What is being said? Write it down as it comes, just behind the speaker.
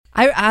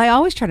I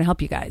always try to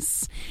help you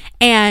guys.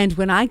 And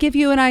when I give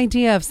you an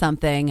idea of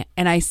something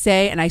and I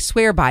say, and I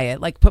swear by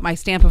it, like put my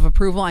stamp of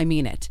approval, I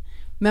mean it.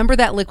 Remember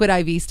that Liquid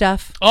IV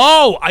stuff?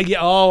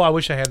 I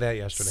wish I had that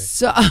yesterday.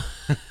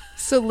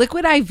 So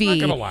Liquid IV. I'm not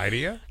going to lie to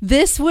you.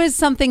 This was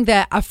something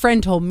that a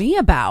friend told me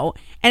about,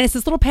 and it's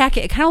this little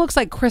packet. It kind of looks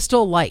like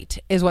Crystal Light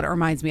is what it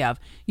reminds me of.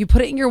 You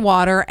put it in your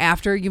water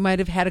after you might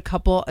have had a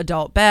couple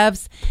adult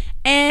bevs.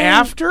 And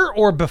After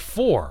or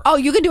before? Oh,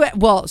 you can do it.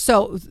 Well,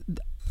 so...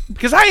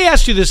 Because I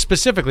asked you this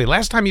specifically.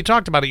 Last time you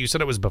talked about it, you said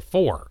it was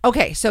before.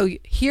 Okay, so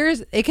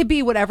it could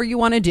be whatever you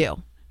want to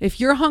do. If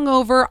you're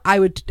hungover, I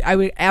would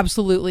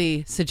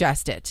absolutely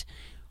suggest it.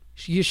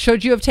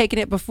 Should you have taken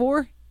it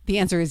before? The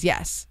answer is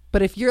yes.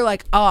 But if you're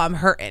like, oh, I'm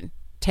hurting,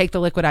 take the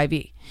Liquid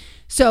IV.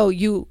 So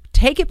you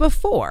take it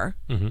before.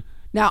 Mm-hmm.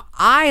 Now,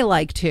 I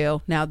like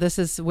to. Now, this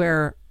is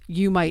where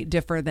you might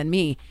differ than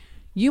me.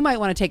 You might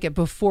want to take it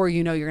before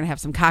you know you're going to have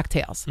some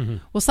cocktails. Mm-hmm.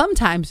 Well,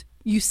 sometimes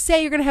you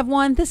say you're going to have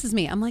one. This is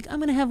me. I'm like, I'm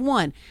going to have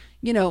one.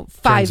 5.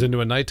 Turns into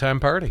a nighttime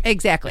party.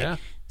 Exactly. Yeah.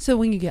 So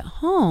when you get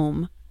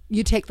home,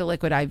 you take the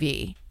Liquid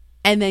IV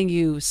and then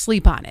you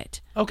sleep on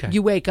it. Okay.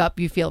 You wake up,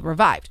 you feel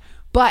revived.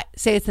 But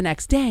say it's the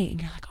next day and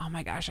you're like, oh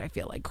my gosh, I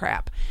feel like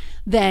crap.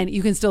 Then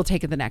you can still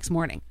take it the next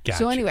morning. Gotcha.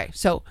 So anyway,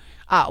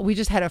 we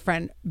just had a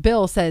friend,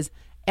 Bill says,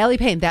 Allie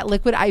Payne, that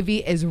Liquid IV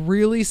is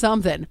really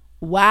something.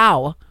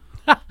 Wow.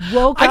 I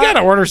got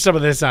to order some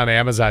of this on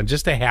Amazon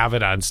just to have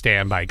it on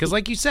standby. Because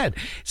like you said,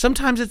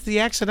 sometimes it's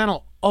the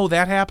accidental, oh,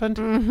 that happened?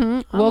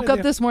 Mm-hmm. Woke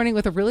up this morning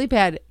with a really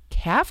bad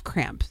calf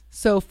cramp.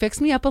 So fix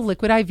me up a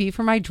Liquid IV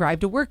for my drive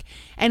to work.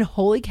 And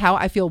holy cow,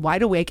 I feel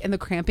wide awake and the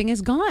cramping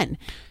is gone.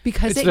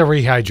 Because it's the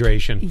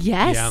rehydration.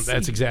 Yes. Yeah,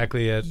 that's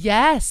exactly it.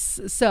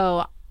 Yes.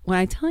 So when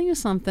I tell you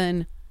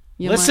something...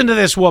 Listen to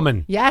this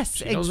woman. Yes.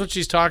 She knows what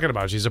she's talking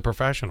about. She's a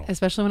professional.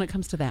 Especially when it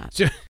comes to that.